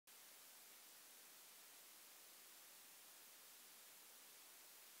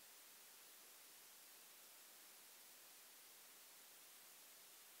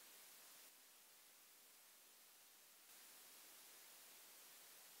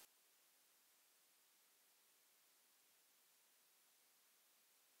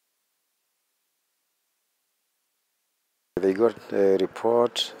They got a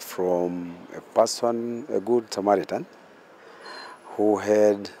report from a person, a good Samaritan, who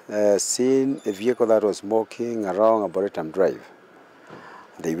had seen a vehicle that was smoking around Arboretum Drive.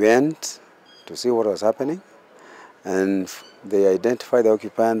 They went to see what was happening, and they identified the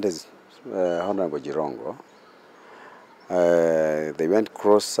occupant as Honorable Jirongo. They went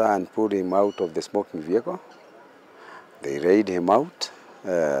closer and pulled him out of the smoking vehicle. They raided him out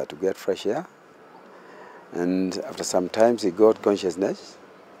to get fresh air. And after some time, he got consciousness,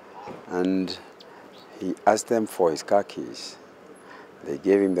 and he asked them for his car keys. They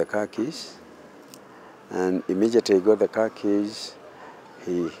gave him the car keys, and immediately he got the car keys,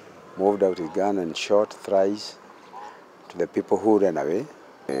 he moved out his gun and shot thrice to the people who ran away.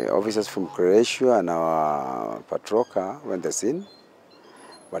 Officers from Croatia and our patrol car went to the scene,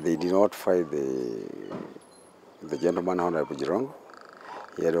 but they did not find the gentleman, Honorable Jirongo.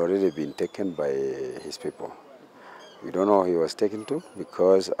 He had already been taken by his people. We don't know who he was taken to,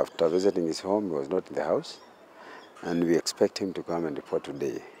 because after visiting his home, he was not in the house, and we expect him to come and report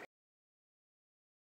today.